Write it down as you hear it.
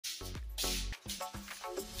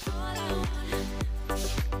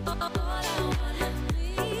So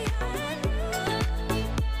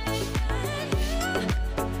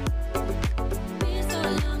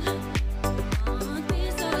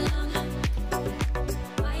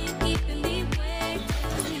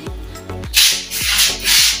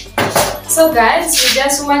guys, we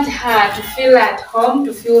just want her to feel at home,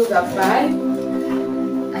 to feel the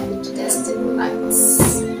vibe, and to just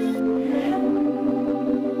relax.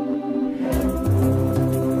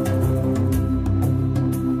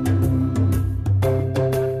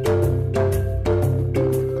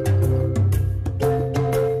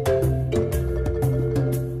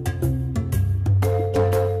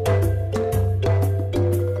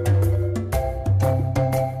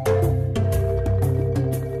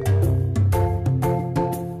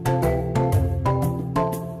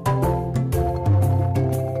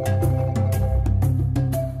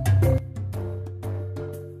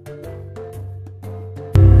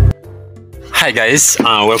 Hi guys,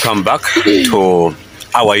 welcome back to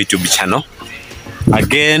our YouTube channel.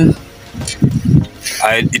 Again,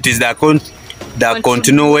 it is the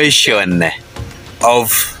continuation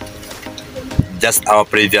of just our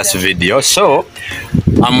previous video. So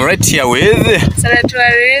I'm right here with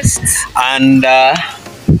and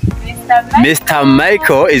Mr.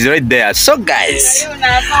 Michael is right there. So guys,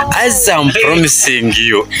 as I'm promising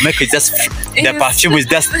you, Michael, just the perfume is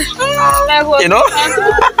just, you know.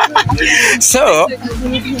 So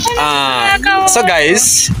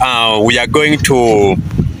guys, we are going to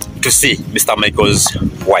see Mr. Michael's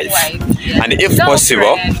wife, and if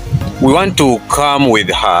possible, we want to come with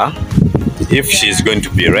her if she's going to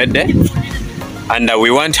be ready. And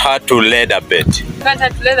we want her to lay the bed. We want her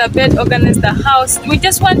to lay the bed, organize the house. We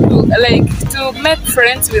just want to make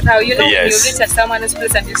friends with her. You know, yes. When you reach at someone's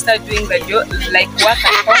place and you start doing the job, like work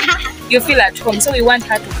at home, you feel at home. So we want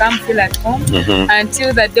her to come feel at home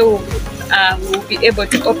until the day we'll be able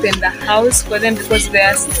to open the house for them, because there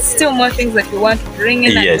are still more things that we want to bring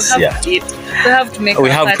in. Yes, and we have to eat. We have to make we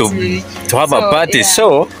a have party. to have a party. Yeah.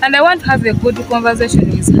 So, and I want to have a good conversation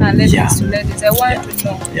with her. Ladies to ladies. I want to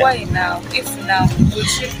know why now, if now, will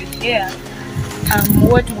she be here?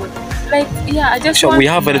 What would I just so want we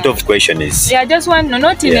have to a lot of questions. I just want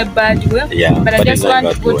not in a bad way, but I just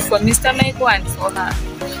want good for Mr. Michael and for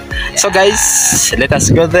her. So guys, let us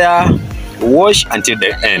go there, watch until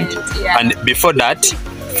the end. And before that,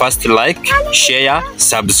 first like, share,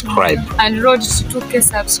 subscribe. And road to 2K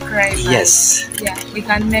subscribers. Yes. Yeah, we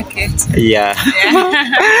can make it. Yeah.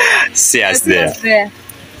 See us there.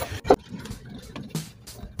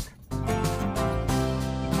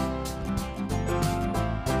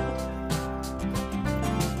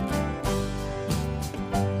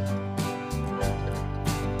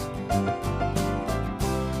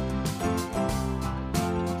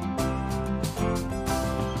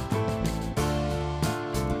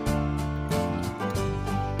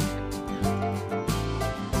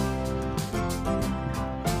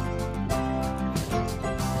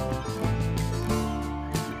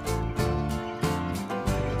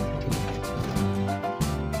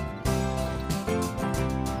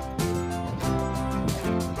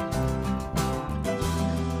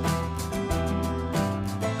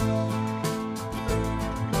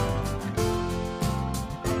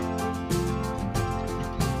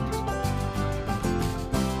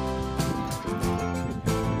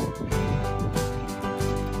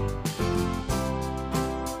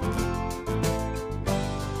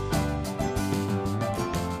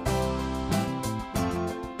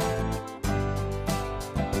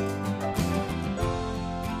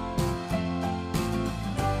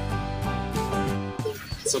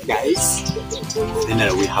 So guys,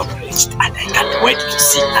 dinner we have reached, and I can't wait to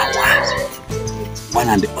see our one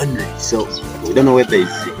and only. So we don't know whether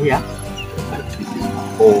it's here, but it's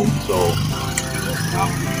home. So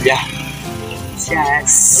yeah,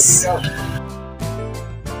 cheers.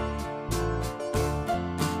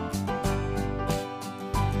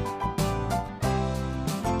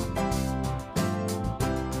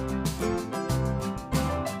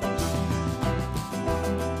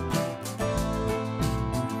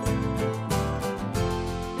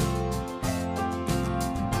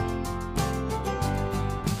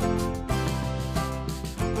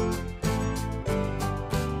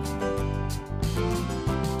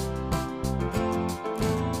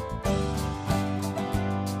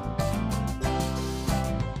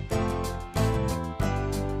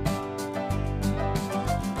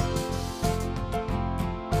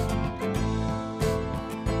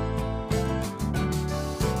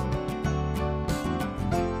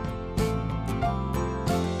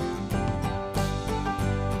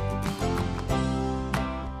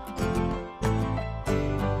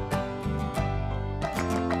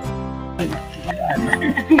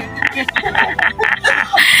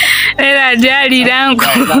 Era jali langu.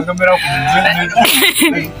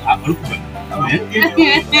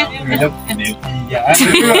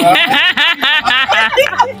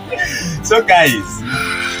 So guys,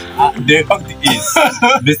 the fact is,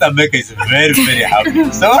 Mr. Maker is very, very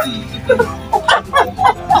happy. So,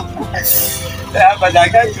 yeah, but I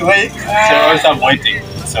can't wait. So I'm waiting.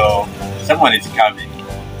 So someone is coming,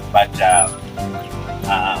 but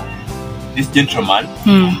this gentleman,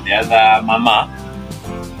 the other mama,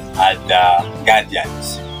 and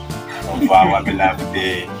guardians of our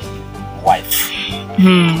beloved wife.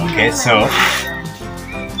 Okay, so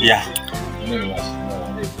yeah.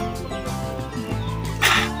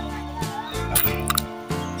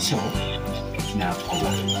 So now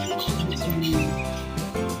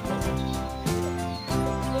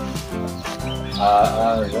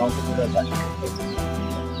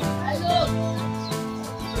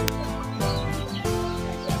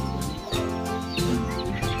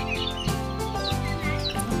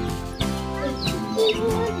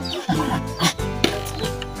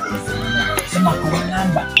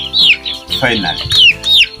finally.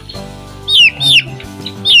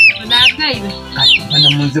 Mana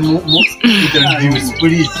munze mu interviews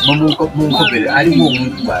please munkobere aliwo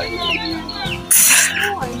omuntu bali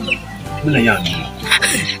muna yange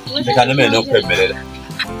ndeka nemere n'okwemerera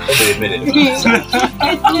emerere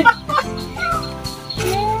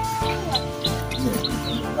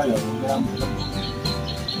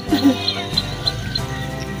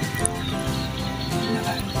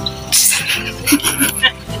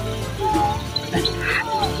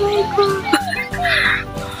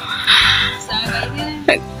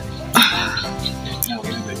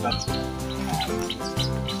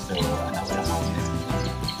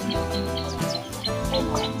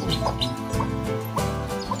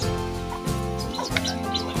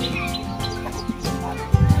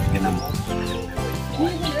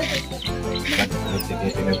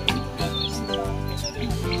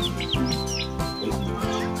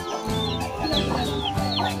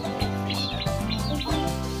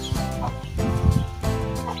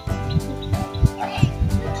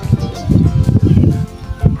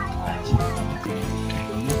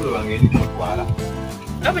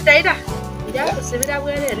Taida, ya se verá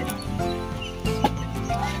buena.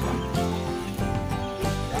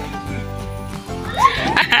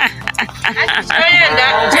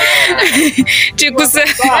 Chikusa.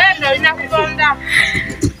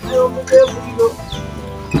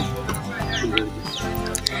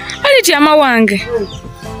 Ali chama wange.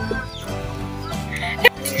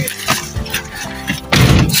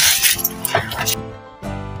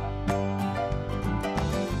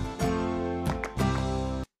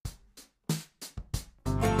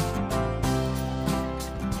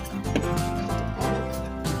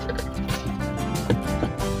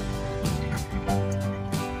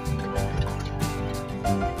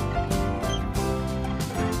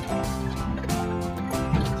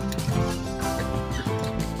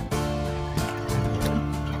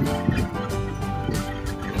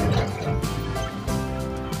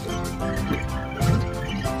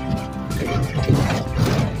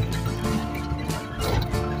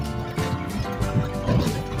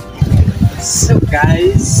 So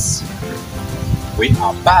guys, we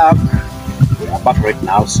are back. We are back right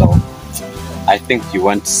now, so I think you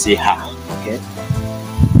want to see her, okay?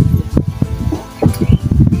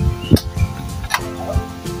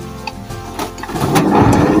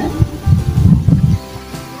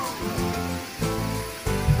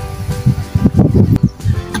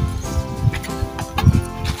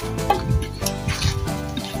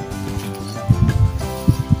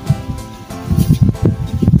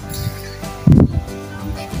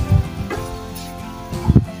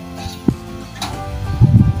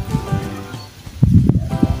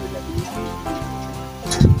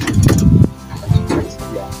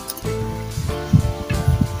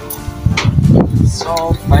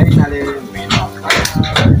 So finally we are back.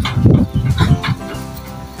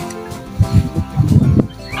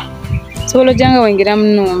 Solo janga wengira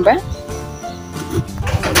mnumba.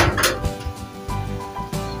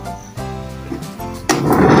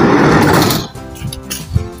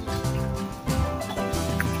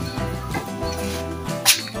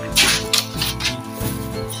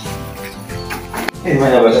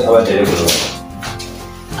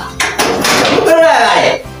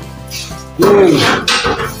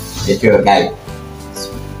 Chưa cay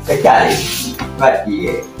cái cay và gì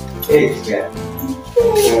cái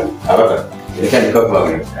à bắt đầu cái có vào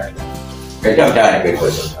cái trong chai này cái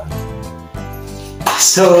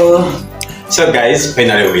so guys,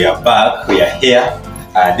 finally we are back. We are here.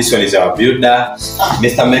 This one is our builder.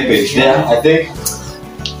 Mr. Meko is there. I think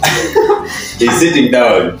he's sitting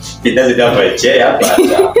down. He doesn't have a chair, but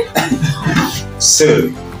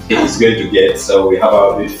soon he's going to get. So we have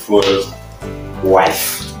our beautiful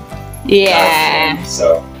wife. Yeah.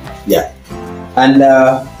 So yeah, and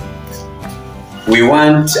we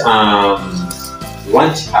want her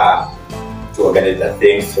to organize the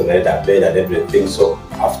things, to let her bed and everything. So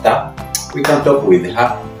after we can talk with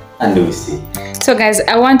her and we see. So guys,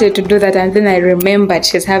 I wanted to do that, and then I remembered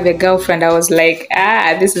she's have a girlfriend. I was like,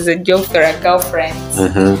 this is a joke for a girlfriend.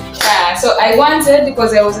 So I wanted,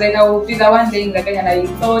 because I was like, I will be the one laying the bed, and I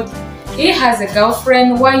thought, he has a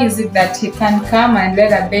girlfriend. Why is it that he can come and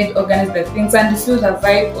let her bed organize the things and feel the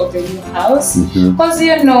vibe of the new house? Because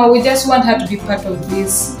you know, we just want her to be part of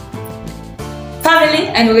this family,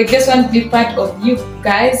 and we just want to be part of you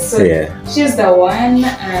guys. So she's the one,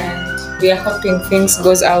 and we are hoping things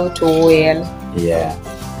goes out well. Yeah.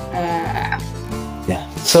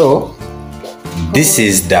 So this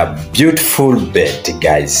is the beautiful bed,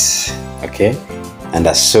 guys. Okay, and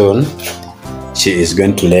as soon she is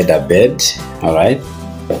going to lay the bed. All right.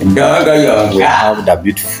 We have the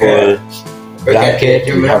beautiful blanket.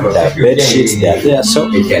 We have the bed sheets. They are there. So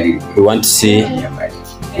we want to see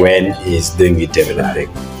when he's doing it everything.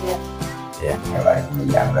 Yeah.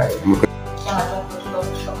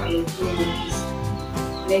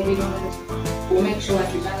 We'll make sure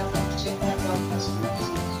that we can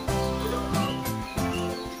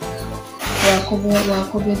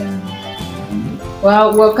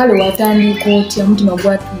wakale watandika otya omutima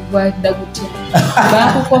gwatudda gutya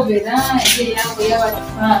bakukobera engeri yange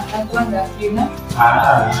yabatuganda afina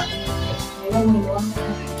era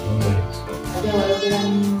ate wayogera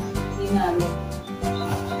ninaalo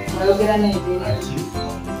wayogera nebera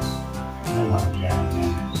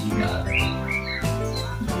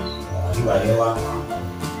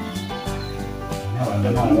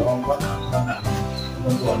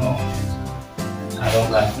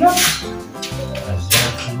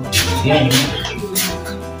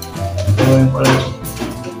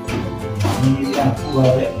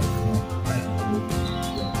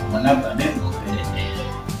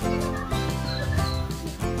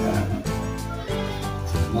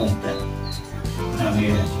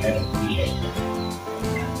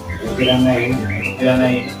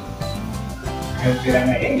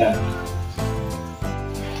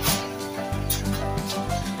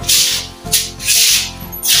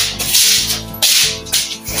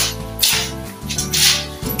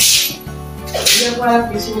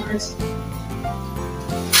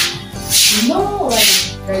no,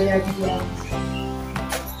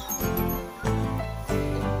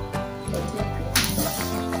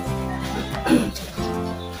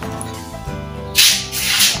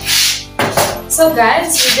 so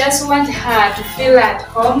guys, we just want her to feel at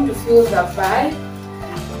home, to feel the vibe,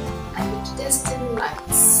 and to just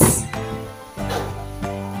relax.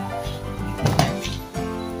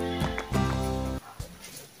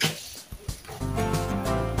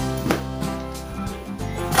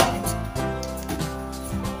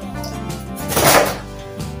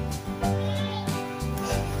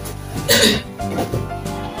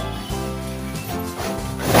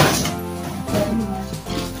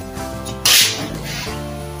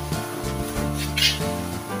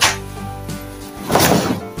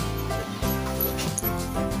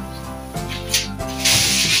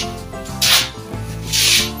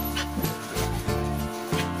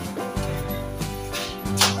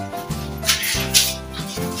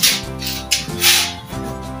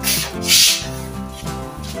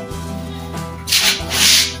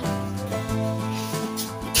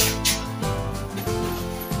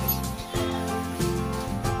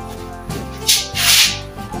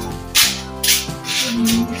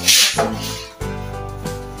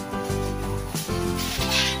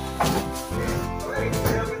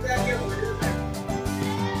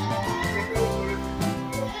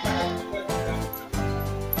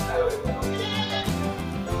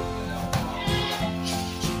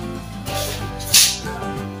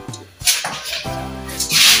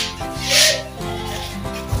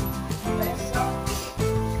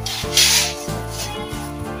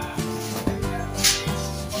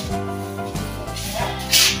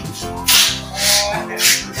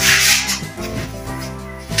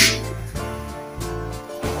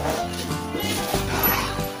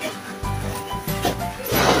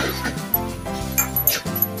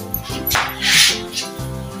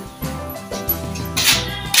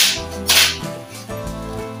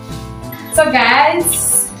 So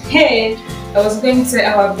guys, hey, I was going to say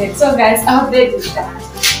our bed. So guys, our bed is done.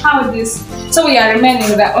 How this? So we are remaining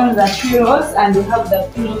on the pillows, and we have the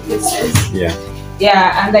pillowcases. Yeah.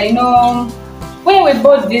 Yeah, and I know when we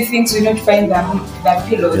bought these things, we not find the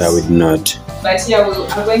pillows. Yeah, we did not. But yeah, we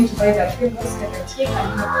are going to buy the pillows so that he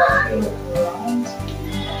can have the pillow around.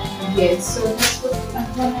 Yes, so that's what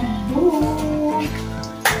I'm gonna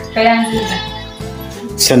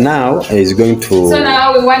do. So now he's going to. So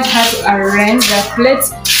now we want her to arrange the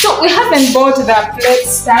plates. So we haven't bought the plate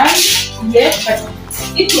stand yet, but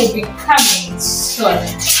it will be coming soon.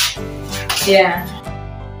 Yeah.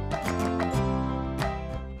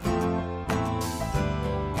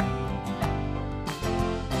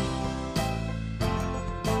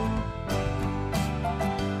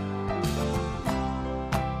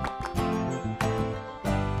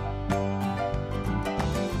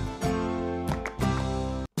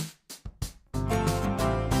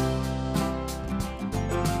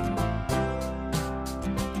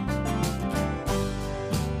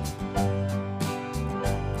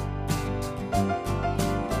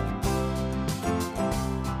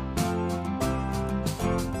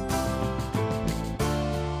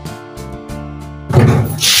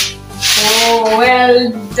 Oh,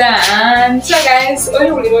 well done. So guys, how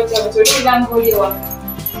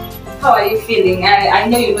are you feeling? I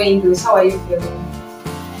know you know English. How are you feeling?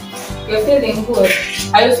 You're feeling good.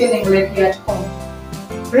 Are you feeling like you're at home?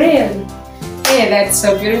 Really? Yeah, that's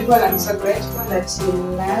so beautiful. I'm so grateful that you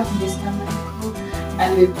love Mr. Michael,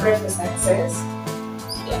 and we pray for success.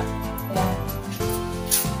 Yeah.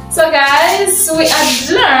 So guys, we are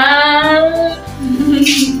done.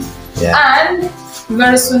 Yeah. And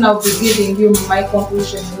very soon I'll be giving you my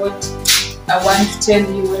conclusion, what I want to tell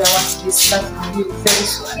you, what I want to discuss with you very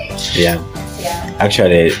soon. Yeah. Yeah.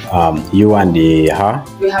 Actually, you and her.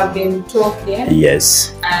 We have been talking.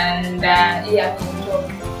 Yes. And yeah, we can talk.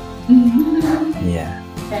 Yeah.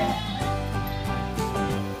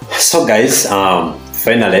 So guys,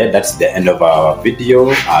 finally that's the end of our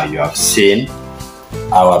video. You have seen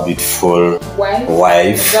our beautiful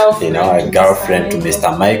wife, you know, a girlfriend to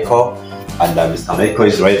Mr. Michael, and Mr. Michael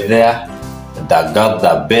is right there. Got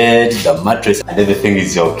the bed, the mattress, and everything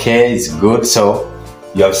is okay, it's good. So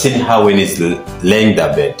you have seen her when he's laying the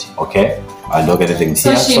bed, okay? And look at everything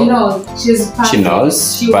so here. She knows. She's perfect. She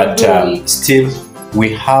knows, but still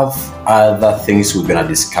we have other things we're gonna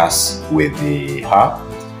discuss with her,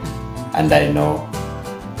 and I know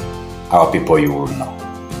our people, you will know.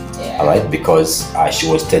 Yeah. All right, because she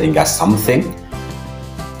was telling us something,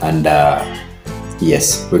 and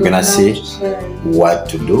yes, we're gonna see what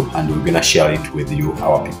to do, and we're gonna share it with you,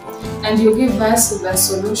 our people. And you give us the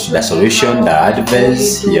solution. The solution, the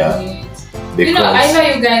advice, yeah. Because you know, I know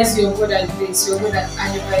you guys, you're good at this, you're good at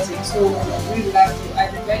advising, so we love to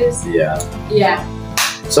advise. Yeah. Yeah.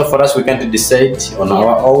 So for us, we can't decide on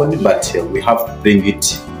our own, but we have to bring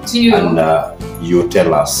it to you, and you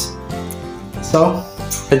tell us. So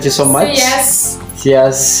thank you so much. See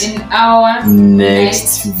us in our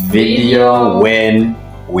next video when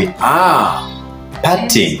we are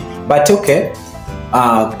parting. But okay,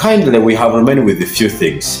 kindly we have remained with a few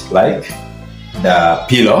things like the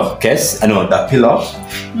pillow case. The pillow,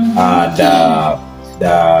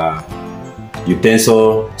 the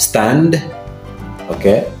utensil stand.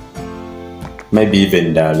 Okay, maybe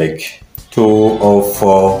even the like 2 or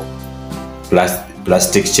 4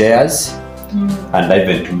 plastic chairs, and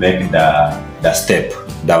even to make the step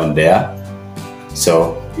down there.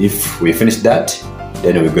 So if we finish that,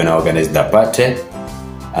 then we're gonna organize the party,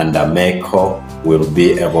 and the Michael will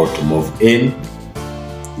be able to move in.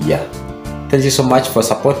 Yeah, thank you so much for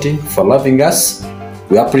supporting, for loving us.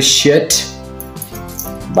 We appreciate.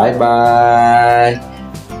 Bye bye.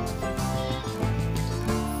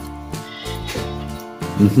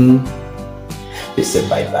 You say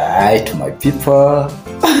bye bye to my people.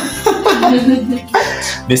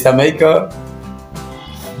 Mr. Michael.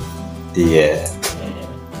 Yeah.